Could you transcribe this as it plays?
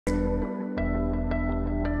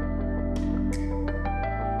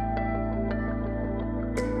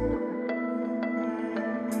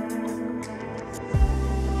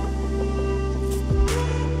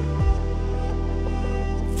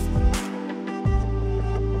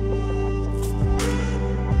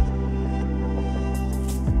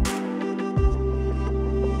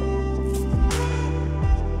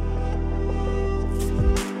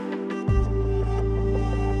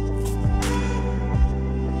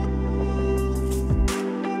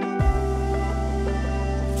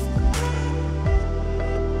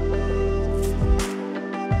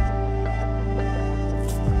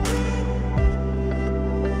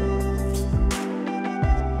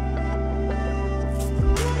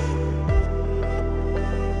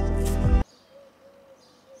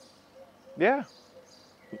Yeah,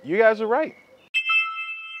 you guys are right.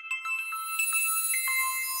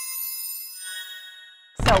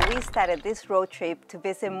 So we started this road trip to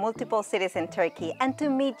visit multiple cities in Turkey and to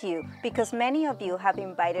meet you because many of you have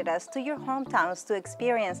invited us to your hometowns to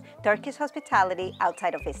experience Turkish hospitality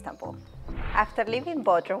outside of Istanbul. After leaving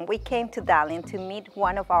Bodrum, we came to Dalyan to meet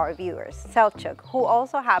one of our viewers, Selcuk, who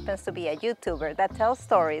also happens to be a YouTuber that tells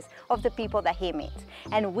stories of the people that he meets.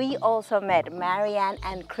 And we also met Marianne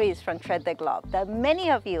and Chris from Tread the Globe, that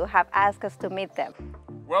many of you have asked us to meet them.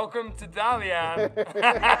 Welcome to Dalyan.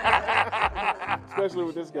 Especially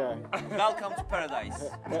with this guy. Welcome to paradise.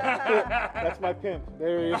 That's my pimp.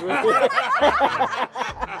 There he is.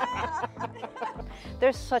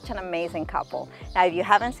 They're such an amazing couple. Now, if you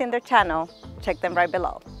haven't seen their channel, check them right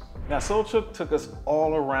below. Now, Selcuk took us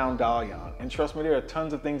all around Dalyan, and trust me, there are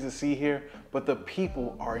tons of things to see here, but the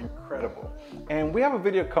people are incredible. And we have a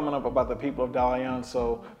video coming up about the people of Dalyan,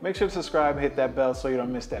 so make sure to subscribe and hit that bell so you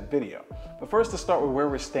don't miss that video. But first, to start with where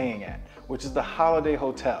we're staying at, which is the Holiday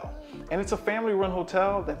Hotel. And it's a family-run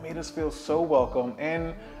hotel that made us feel so welcome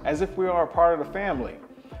and as if we are a part of the family.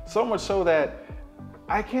 So much so that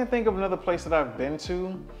I can't think of another place that I've been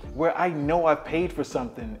to where I know I've paid for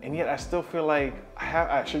something and yet I still feel like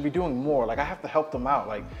I should be doing more. Like I have to help them out,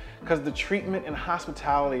 like, because the treatment and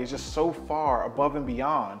hospitality is just so far above and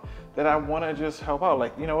beyond that I want to just help out.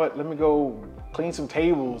 Like, you know what, let me go clean some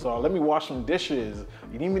tables or let me wash some dishes.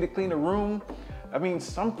 You need me to clean a room? I mean,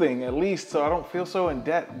 something at least so I don't feel so in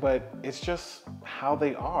debt, but it's just how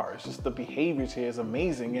they are. It's just the behaviors here is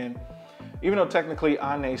amazing. And even though technically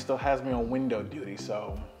Anne still has me on window duty,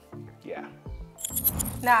 so yeah.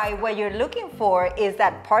 Now, what you're looking for is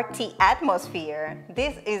that party atmosphere.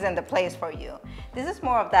 This isn't the place for you. This is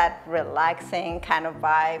more of that relaxing kind of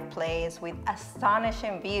vibe place with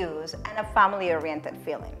astonishing views and a family-oriented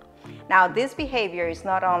feeling. Now, this behavior is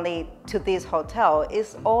not only to this hotel,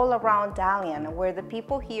 it's all around Dalyan, where the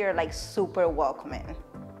people here are like super welcoming.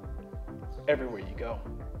 Everywhere you go.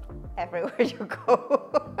 Everywhere you go.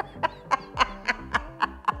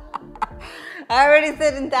 I already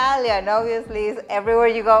said in Dalyan, obviously it's everywhere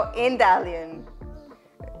you go in Dalyan.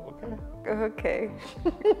 Okay.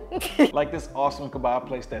 Like this awesome kebab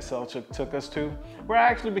place that Selcuk took us to, where I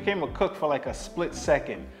actually became a cook for like a split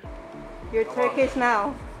second. You're Turkish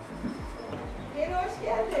now.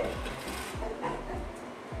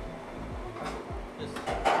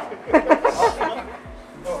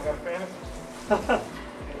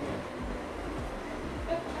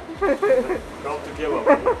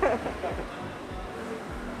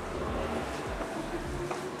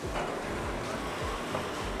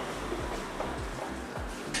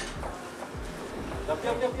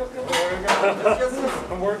 Come to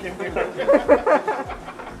Kebab. I'm working.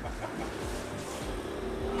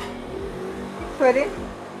 Ready? There's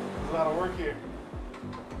a lot of work here.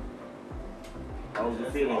 How's the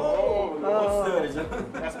feeling?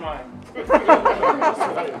 That's mine.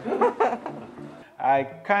 I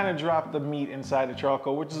kind of dropped the meat inside the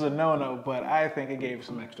charcoal, which is a no-no, but I think it gave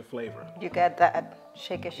some extra flavor. You got that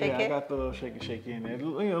shake it. Yeah, I got the little shaky in there.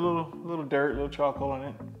 You know, little dirt, little charcoal in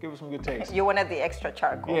it. Give it some good taste. You wanted the extra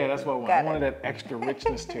charcoal. Yeah, that's what I wanted. I wanted that extra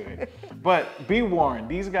richness to it. But be warned,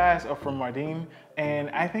 these guys are from Mardin,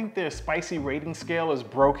 and I think their spicy rating scale is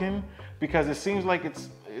broken because it seems like it's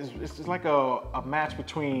like a match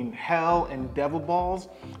between hell and devil balls.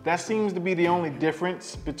 That seems to be the only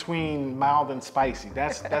difference between mild and spicy.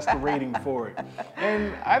 That's the rating for it.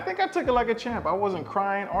 And I think I took it like a champ. I wasn't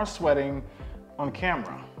crying or sweating on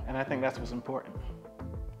camera, and I think that's what's important.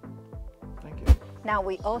 Thank you. Now,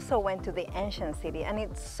 we also went to the ancient city, and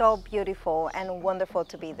it's so beautiful and wonderful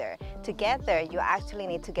to be there. To get there, you actually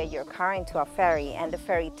need to get your car into a ferry, and the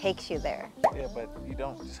ferry takes you there. Yeah, but you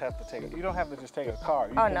don't just have to take it. You don't have to just take a car.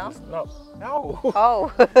 You Oh, can no? Just, no.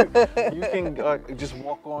 Oh. You can just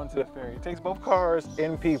walk on to the ferry. It takes both cars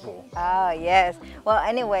and people. Oh, yes. Well,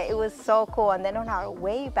 anyway, it was so cool. And then on our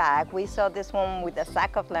way back, we saw this woman with a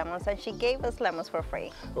sack of lemons, and she gave us lemons for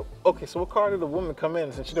free. Okay, so what car did the woman come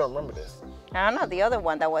in since you don't remember this? I don't know, the other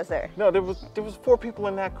one that was there. No, there was 4 people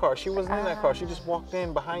in that car. She wasn't in that car. She just walked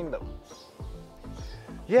in behind them.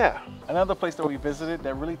 Yeah, another place that we visited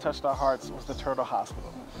that really touched our hearts was the Turtle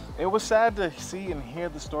Hospital. It was sad to see and hear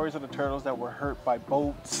the stories of the turtles that were hurt by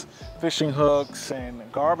boats, fishing hooks, and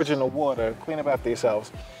garbage in the water. Clean up after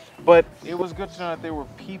yourselves. But it was good to know that there were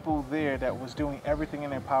people there that was doing everything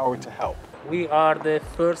in their power to help. We are the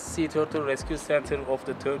first sea turtle rescue center of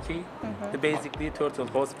the Turkey, basically turtle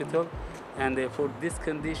hospital. And for this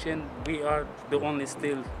condition, we are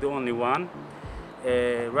still the only one.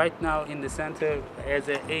 Right now in the center, as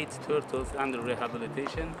 8 turtles under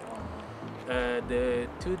rehabilitation. the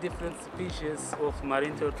two different species of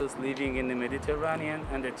marine turtles living in the Mediterranean,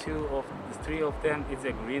 and the three of them is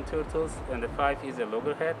a green turtles, and the five is a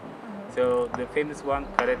loggerhead. So the famous one,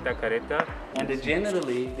 caretta caretta, and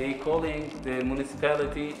generally they calling the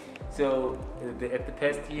municipality. So at the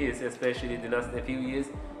past years, especially the last few years,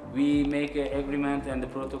 we make an agreement and the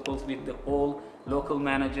protocols with the all local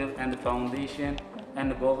manager and the foundation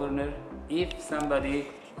and the governor. If somebody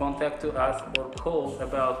contact to us or call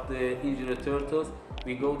about the injured turtles,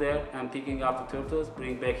 we go there and picking up the turtles,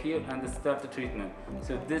 bring back here and start the treatment.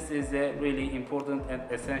 So this is a really important and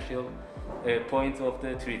essential point of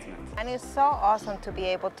the treatment. And it's so awesome to be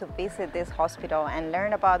able to visit this hospital and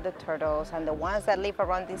learn about the turtles and the ones that live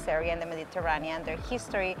around this area in the Mediterranean, their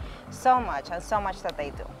history, so much that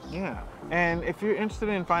they do. Yeah, and if you're interested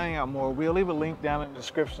in finding out more, we'll leave a link down in the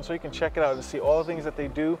description so you can check it out and see all the things that they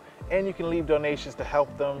do, and you can leave donations to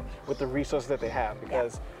help them with the resources that they have,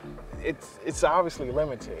 because it's obviously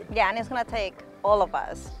limited. Yeah, and it's gonna take all of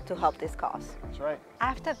us to help this cause. That's right.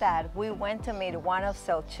 After that, we went to meet one of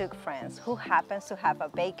Selcuk friends who happens to have a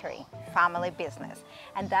bakery, family business.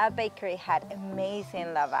 And that bakery had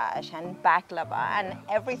amazing lavash and baklava and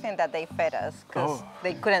everything that they fed us because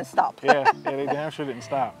they couldn't stop. Yeah, they damn sure didn't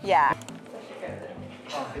stop. Yeah.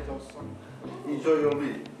 Enjoy your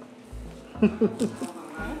meal.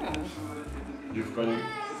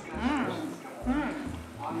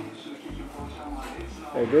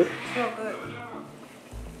 Hey, good? So good.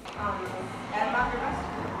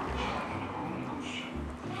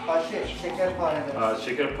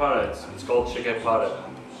 Şekerpare. It's called şekerpare.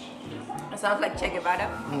 It sounds like Che Guevara.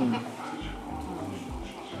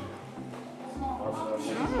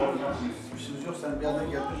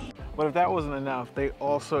 But if that wasn't enough, they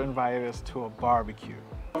also invited us to a barbecue.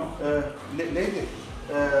 Lady,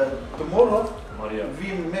 tomorrow Maria. we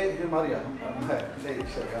make Maria. Lady,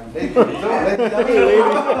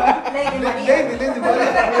 Lady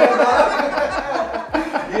Maria.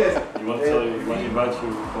 Yes. You want to tell you, we invite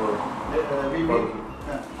you for we will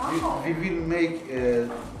make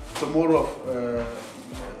tomorrow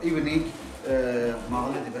evening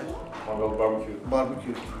Mahallesi barbecue.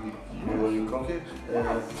 barbecue. Will you come? Okay.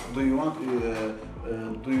 Do you want?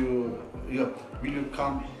 Will you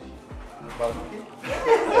come? Barbecue? It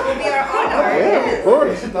would be our honor. Of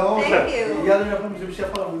course. Tamam. Thank you. Yarın yapalım, bize bir şey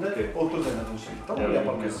yapalım da otur denedim şimdi. Tamam mı? Yeah,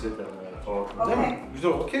 Yapalım. we can sit and talk. Değil mi?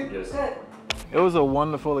 Güzel, okay? Yes. It was a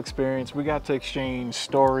wonderful experience. We got to exchange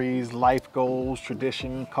stories, life goals,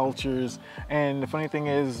 tradition, cultures. And the funny thing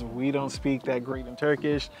is, we don't speak that great in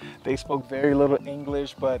Turkish. They spoke very little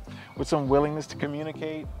English, but with some willingness to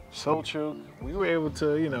communicate, Selçuk, we were able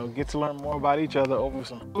to, get to learn more about each other over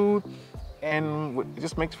some food. And it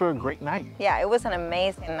just makes for a great night. Yeah, it was an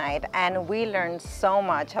amazing night, and we learned so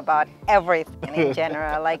much about everything in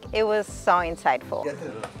general. Like, it was so insightful.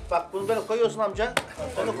 Bak bunu böyle koyuyorsun amca.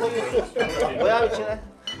 Bunu koyuyorsun. Koy abi içine.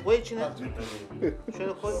 Koy içine.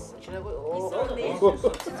 Şöyle koy. İçine koy. Oh.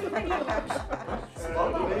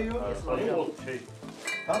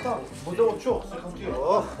 Tamam. Burada o çok sıkıntı yok.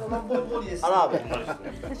 Oh. Bol yesin. Al abi.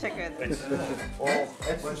 Teşekkür ederim.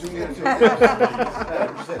 Et başını getiriyor.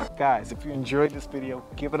 Guys, if you enjoyed this video,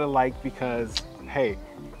 give it a like because, hey,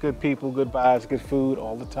 good people, good vibes, good food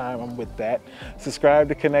all the time. I'm with that. Subscribe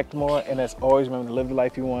to connect more, and as always, remember to live the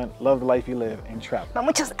life you want, love the life you live, and travel.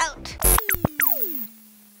 Mamuchos out.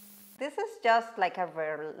 This is just like a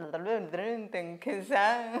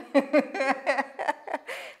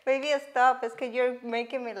Baby, stop. It's because you're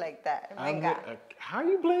making me like that. Venga. How are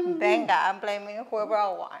you blaming me? Venga, I'm blaming whoever I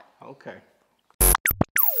want. Okay.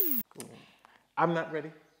 Cool. I'm not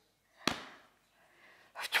ready.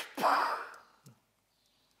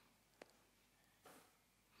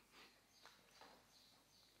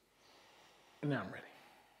 Now I'm ready.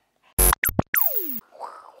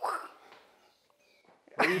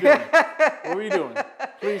 What are you doing? What are you doing?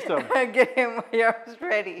 Please tell me. I'm getting my arms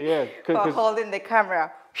ready. Yeah, for holding the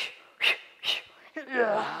camera.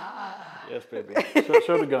 Yes, baby.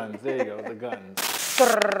 Show the guns. There you go, the guns.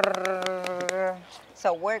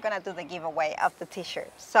 So we're gonna do the giveaway of the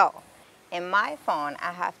t-shirt. So in my phone,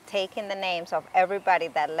 I have taken the names of everybody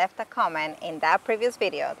that left a comment in that previous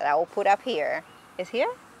video that I will put up here. Is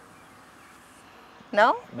here?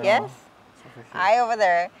 No? No. Yes? Over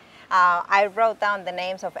there. I wrote down the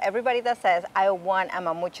names of everybody that says, I want a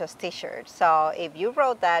Mamuchos t-shirt. So if you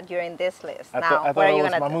wrote that, you're in this list. I Now, thought what are you it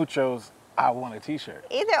was gonna do? Mamuchos, I want a t-shirt.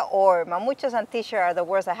 Either or. Mamuchos and t-shirt are the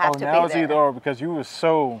words that have to be there. Now it's either or because you were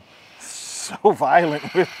so violent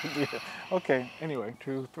with it. Okay, anyway,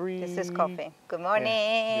 2, 3. This is coffee. Good morning.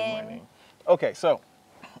 Yeah, good morning. Okay, so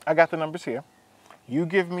I got the numbers here. You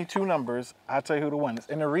give me 2 numbers, I'll tell you who the one is.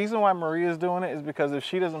 And the reason why Maria's doing it is because if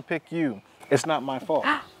she doesn't pick you, it's not my fault.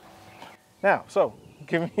 Now, so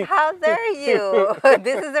give me. How dare you?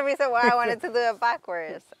 This is the reason why I wanted to do it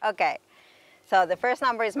backwards. Okay. So the first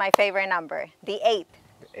number is my favorite number, the 8.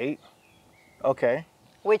 8. Okay.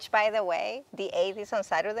 Which, by the way, the 8 is on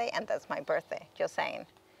Saturday, and that's my birthday. Just saying.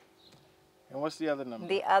 And what's the other number?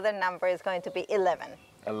 The other number is going to be 11.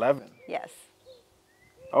 11. Yes.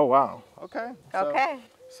 Oh, wow. Okay. Okay.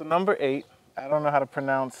 So number 8, I don't know how to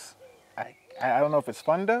pronounce, I don't know if it's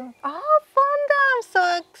Funda. Oh, Fonda, I'm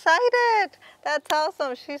so excited. That's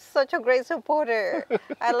awesome. She's such a great supporter.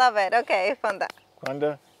 I love it. Okay, Fonda.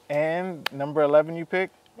 Funda. And number 11 you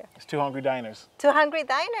picked? Yeah. It's 2 Hungry Diners. 2 Hungry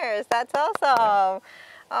Diners. That's awesome.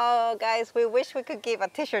 Oh, guys, we wish we could give a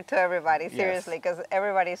t-shirt to everybody, seriously, because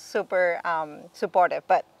everybody's super supportive.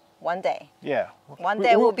 But one day. Yeah. One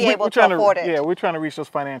day we'll be able to afford it. Yeah, we're trying to reach those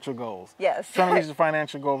financial goals. Yes. Trying to reach the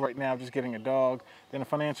financial goal right now of just getting a dog, then the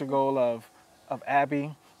financial goal of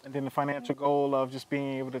Abby, and then the financial goal of just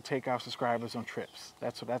being able to take our subscribers on trips.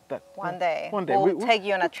 That's what that. One day. One day. We'll take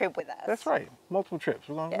you on a trip with us. That's right. Multiple trips.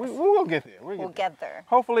 We're gonna, Yes. we will get there. We'll get there.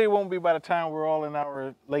 Hopefully it won't be by the time we're all in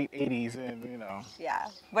our late 80s and, you know. Yeah.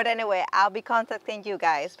 But anyway, I'll be contacting you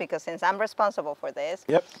guys because since I'm responsible for this.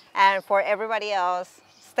 Yep. And for everybody else,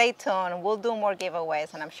 stay tuned. We'll do more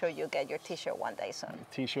giveaways and I'm sure you'll get your t-shirt one day soon.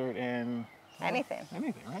 T-shirt and... Anything.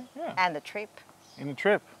 Anything, right? Yeah. And the trip. And the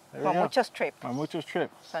trip. There we go. Mucho's trip. Mucho's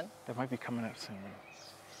trip. Son. That might be coming up soon.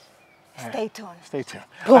 Stay tuned. Stay tuned.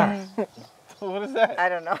 All right. What is that? I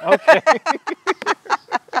don't know. Okay.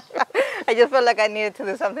 I just felt like I needed to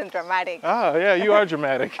do something dramatic. Oh, yeah, you are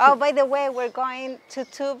dramatic. Oh, by the way, we're going to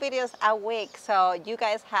 2 videos a week. So you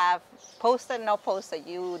guys have posted, no posted.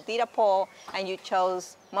 You did a poll and you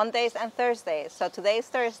chose Mondays and Thursdays. So today's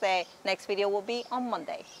Thursday. Next video will be on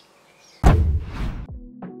Monday.